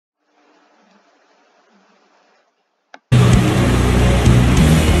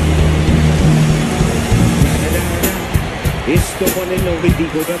one and only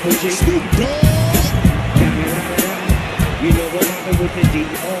Digo Double G. Snoop Dogg. You know what happened with the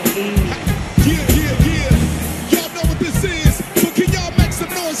D.R.E. Yeah, yeah, yeah. Y'all know what this is, but can y'all make some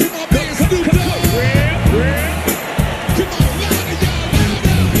noise for my man Snoop Dogg? Come on, louder, y'all,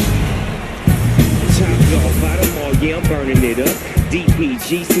 louder. Top off by them all, yeah, I'm burning it up.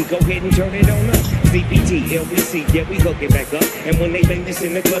 DPGC, go ahead and turn it on up. CPT, LVC, yeah, we hook it back up. And when they bang this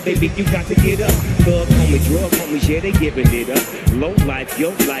in the club, baby, you got to get up. Thug homies, drug homies, yeah, they giving it up. Low life,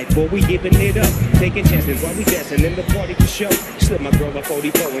 your life, boy, we giving it up. Taking chances while we dancing in the party for show. Slip my girl a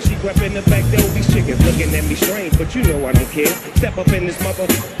 44 and she crept in the back door. These chickens looking at me strange, but you know I don't care. Step up in this mother,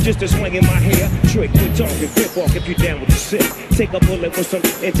 just a swing in my hair. Trick, quit talking, quit walk if you down with the sick. Take a bullet with some,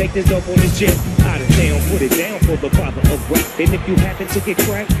 and take this dope on this jet. Out of town, put it down for the father of rap. And if you happen to get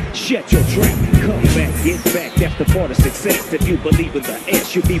cracked, shut your trap. Come back, get back, that's the part of success. If you believe in the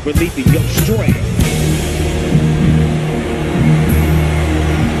S, you'll be relieving your stress.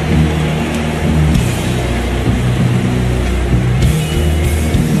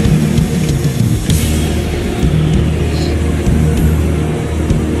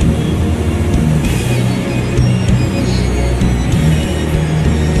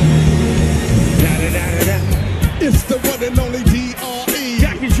 It's the one and only D.R.E.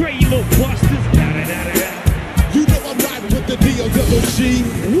 Dr. Dre, you little busters. You know I'm riding with the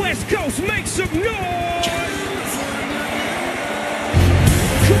D.O.G. West Coast, make some noise!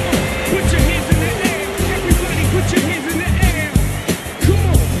 Come on, put your hands in the air. Everybody put your hands in the air. Come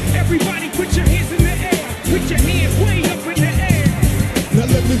on, everybody put your hands in the air. Put your hands way up in the air. Now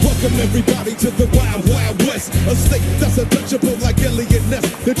let me welcome everybody to the Wild Wild West, a state that's untouchable like Elliot Ness.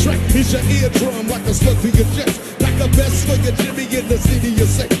 The track is your eardrum like a slug to your chest, like the best for your Jimmy in the city you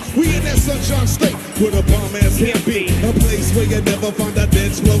say. We in that sunshine state where the bomb ass can be, a place where you never find a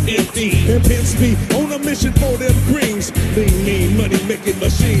dead slow empty. And Pimp Speed on a mission for them greens. Lean, mean, money making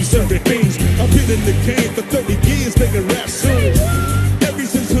machines serving beans. I've been in the game for 30 years making rap soon. Ever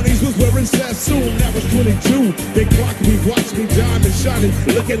since Honeys was wearing Sassoon, that was 22. They clocked me, watched me, diamond shining,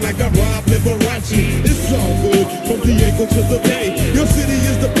 looking like I robbed Liberace. It's all good from Diego to the Bay. Your city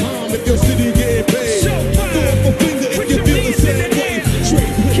is the palm if your city get paid. Throw up a finger if you feel the same way. Straight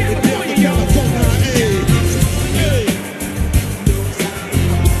put it down to California, hey. Hey.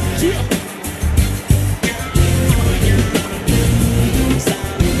 Yeah.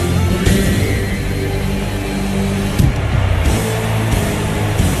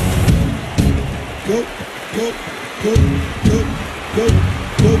 Go, go, go, go, go,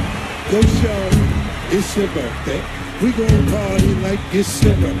 go, go, Sean. It's your birthday. We gon' party like it's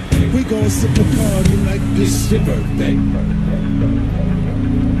your birthday. We gon' sip a party like it's your birthday.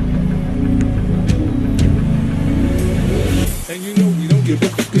 And you know we don't give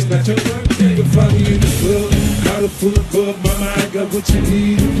up, it's not your birthday. You can find me in the club, bottle full of bub. Mama, I got what you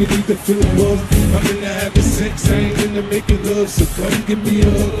need if you need to feel love. I'm in the having sex, I ain't in the making love. So come give me a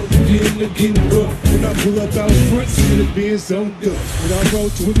hug, you're in the getting rough. When I pull up out front, see the being so good. When I roll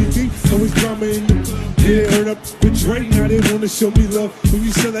 20 deep, always drama in the club. Yeah, heard up with Drake, now they wanna show me love. When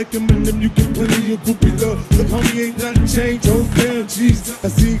you sell like them and them, you get plenty of your groupie love. Look, homie, ain't nothing changed, oh damn, jeez. I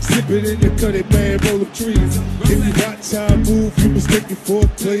see exhibit in your cut, it man, roll up trees. If you watch how I move, you mistake it for a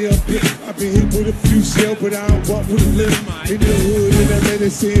player bitch. I've been hit with a few shells, but I don't walk with a limp. In the hood, in LA, they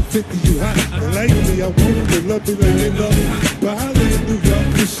say 50, you hot. And lately, I want them to love me like they love me. But how they in New York,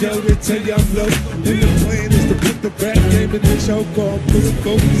 the show, they tell you I'm low. And the plan is to put the rap game in the choke off, put a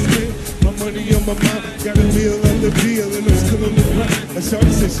focus in. My money on my mind, got a meal on the deal, and I'm still on the grind. And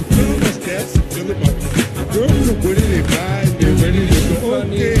Shawty said she feelin' my stats, she feelin' my girls are with it, they buy it, they're ready to go.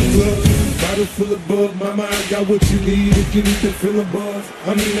 Okay, club, bottle full of bug, mama, I got what you need if you need to feel a buzz.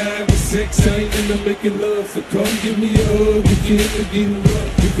 I mean, I have a sex, I ain't into making love, so come give me a hug, if you into getting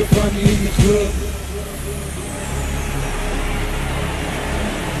rough, you can find me in the club.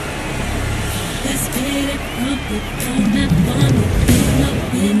 Let's get it bumpin', don't have fun, fill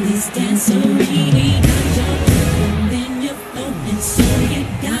up in this dancery. We got your rhythm, then you're floating, so you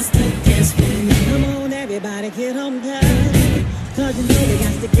got to dance with me. Come on, everybody, get on down, 'cause you know we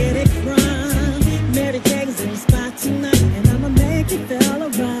got to get it from. Mary J's in the spot tonight, and I'ma make you feel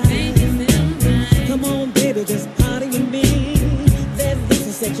alright. Come on, baby, just party with me. Let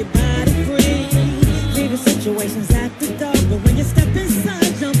this set your body free. Leave the situations at the door, but when you step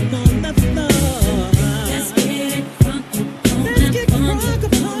inside, jump on the floor. Let's get it funky, let's get crunk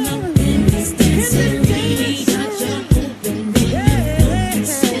upon in this dancery. We got your open, then you're floating,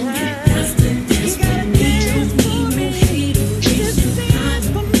 so you got to dance with me. Don't need no hate, just vibe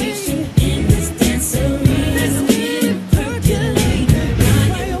for me in this dancery.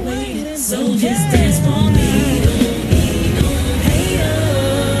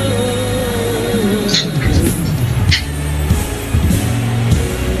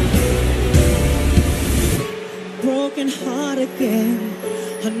 again.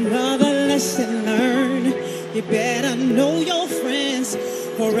 Another lesson learned. You better know your friends,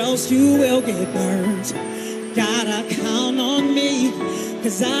 or else you will get burned. Gotta count on me,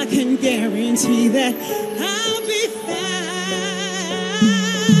 'cause I can guarantee that I'll be fine.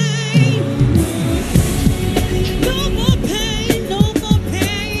 No more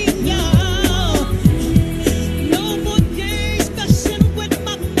pain, y'all. No more games messing with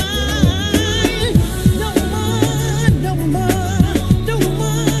my mind. No more, no more, no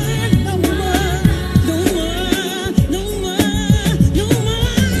more, no more, no more, no more, no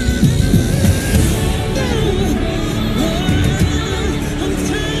more. I'm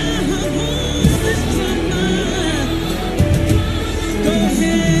tired of all this drama. Go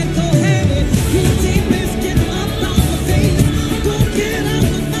ahead, you demons get up on my face. Go get out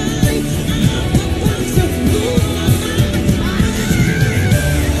of mine. I'm about to lose my mind.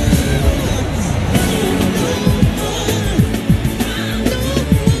 No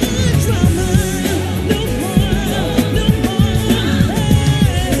more drama. No more, no more.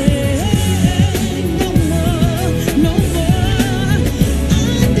 No more, no more.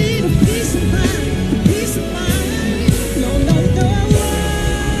 I need a peace of mind, peace of mind. No, no, no.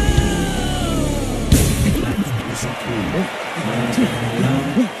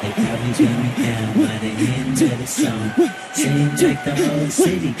 They probably got me down by the end of the song. Seems like the whole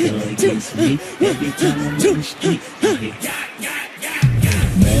city go against me every time I'm on the street.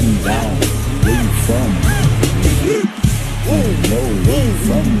 Man down, where you from? Oh no, where you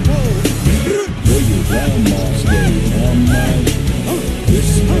from? Where your grandma stay? I'm like, this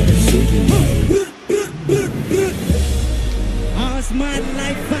is the city. All's my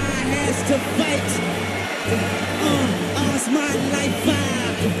life I has to fight. All's my life I.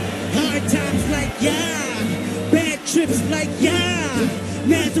 Hard times like yeah, bad trips like yeah.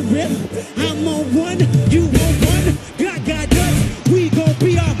 Nazareth, I'm on one, you on one. God got us, we gon'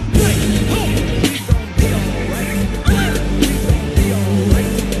 be alright.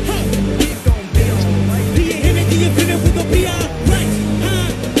 Do you hear me? Do you feel it? We gon' be alright.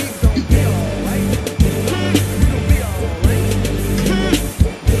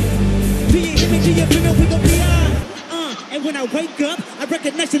 Do you hear me? Do you feel it? We gon' be alright. And when I wake up, I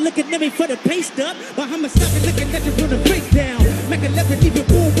recognize you looking at me for the pay stub. But I'ma stop and looking at you from the face down. Make a left and even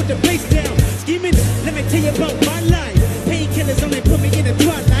move with the face down. Scheming, let me tell you about my life. Painkillers only put me in the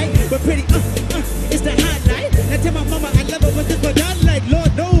twilight. But pretty, it's the highlight. Now tell my mama I love her, but this what I like.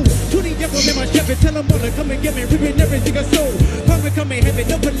 Lord knows, 20 years old in my Chevy. Tell them all to come and get me, ripping everything I sold. Come and have it,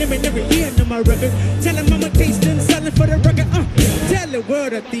 no preliminary end of my record. Tell them I'm a tasting, selling for the record. Tell the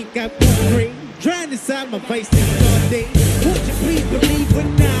world I think I'm great. Trying to inside my face all day. Won't you please believe or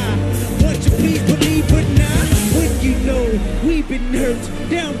not? Won't you please believe or not? When you know we've been hurt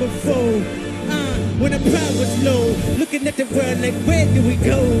down before. When the pride was low, looking at the world like where do we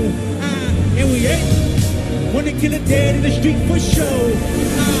go? And we ain't wanna kill a dead in the street for show.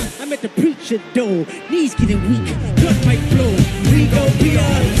 I'm at the preacher door, knees getting weak, blood might flow. We gon' be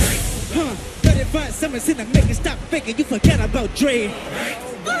alright. 35 summers in the making, stop faking, you forgot about Dre.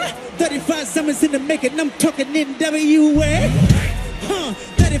 35 summers in the making, I'm talking NWA.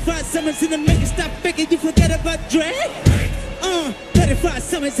 35 summers in the making, stop faking, you forgot about Dre. 35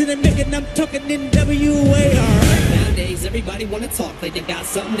 summers in the making, I'm talking NWA. Nowadays, everybody wanna talk like they got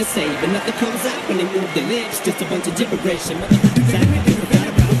something to say, but nothing comes out when they move their lips. Just a bunch of gibberish. And exactly forgot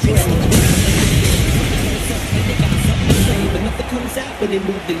about Dre. But nothing comes out when they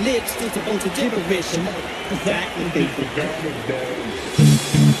move their lips. Just a bunch of gibberish. And exactly they forgot about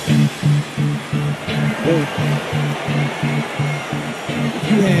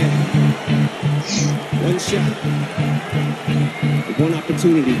You had one shot, one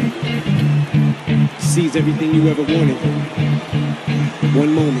opportunity to seize everything you ever wanted.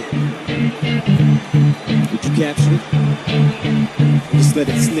 One moment. Did you capture it? Just let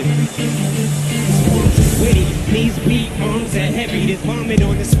it slip. Witty, knees weak, arms are heavy. There's vomit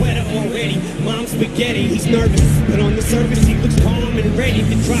on the sweater already. Mom's spaghetti, he's nervous, but on the surface he looks calm and ready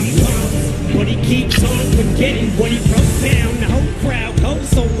to drop bombs. But he keeps on forgetting what he wrote down. The whole crowd goes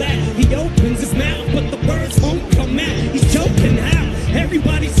so loud. He opens his mouth, but the words won't come out. He's joking how?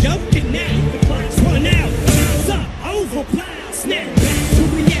 Everybody's joking now. The clock's run out. Time's up, over, plow, snap back to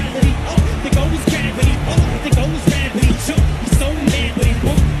reality. Oh, there goes gravity. Oh, there goes gravity. Choke. He's so mad, but he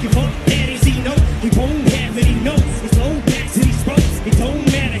won't give up. Daddies, he knows he won't have it. He knows he's low back to these ropes. It don't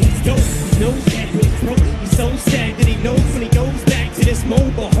matter, he's dope. He knows that when he's broke. He's so sad that he knows when he goes back to this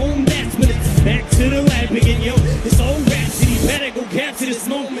mobile home. That's when it's back to the lab again, yo. This old rhapsody, he better go capture this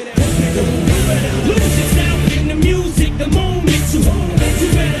moment. Lose yourself in the music, the moment you hold it. You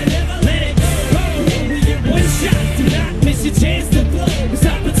better never let it go. Only get one shot, do not miss your chance.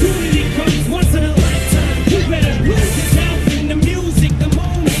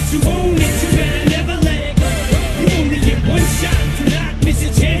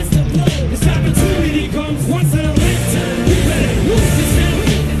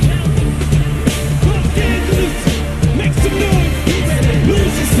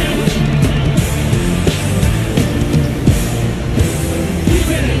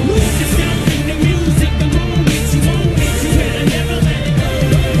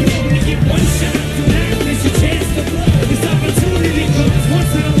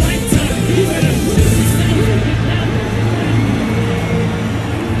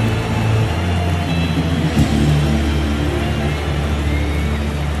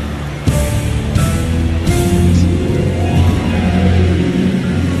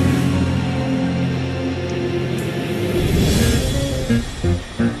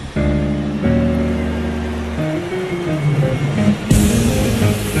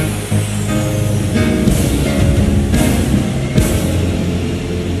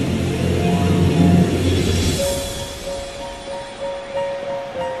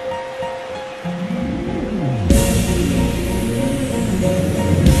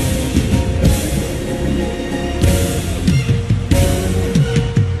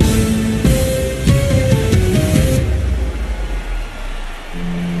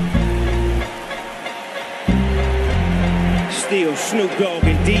 still Snoop Dogg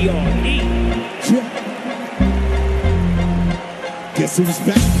and D.R.E. Guess who's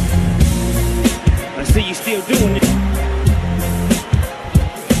back? I see you still doing it.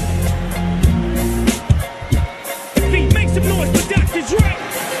 Make some noise for Dr. Dre.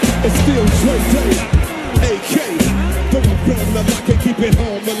 It's still Dre Day, AK. Though I'm grown, I can keep it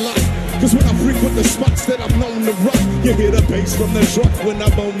home a lot. Cause when I frequent the spots that I'm known to rock, you hear the bass from the truck when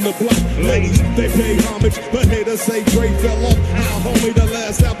I'm on the block. Ladies, they pay homage, but haters say Dre fell off. Our homie, the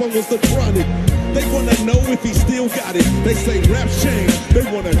last album was The Chronic. They wanna know if he still got it. They say rap changed, they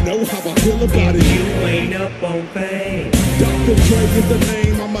wanna know how I feel about it. You ain't up on fame. Dr. Dre is the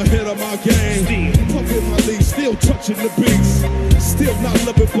name, I'm ahead of my game. Pumping my leaves, still touching the beats. Still not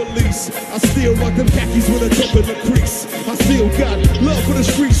loving police. I still rock them khakis with a dope in the crease. I still got love for the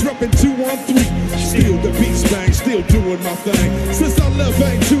streets, reppin' 213. Still the beats bang, still doing my thing. Since I left,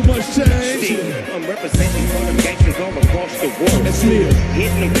 ain't too much change. Still, I'm representing for them gangsters all across the world. And still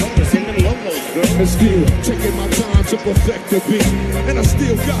hitting them corners in them lolos, girl. And still taking my time to perfect the beat. And I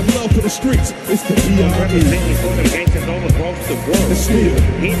still got love for the streets. It's the I'm B.I.E. representing for them gangsters all across the world. And still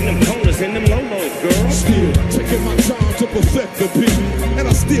hitting them corners in them lolos, girl. Still taking my time to perfect the beat. And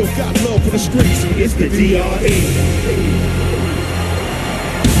I still got love for the streets. It's the D.R.E.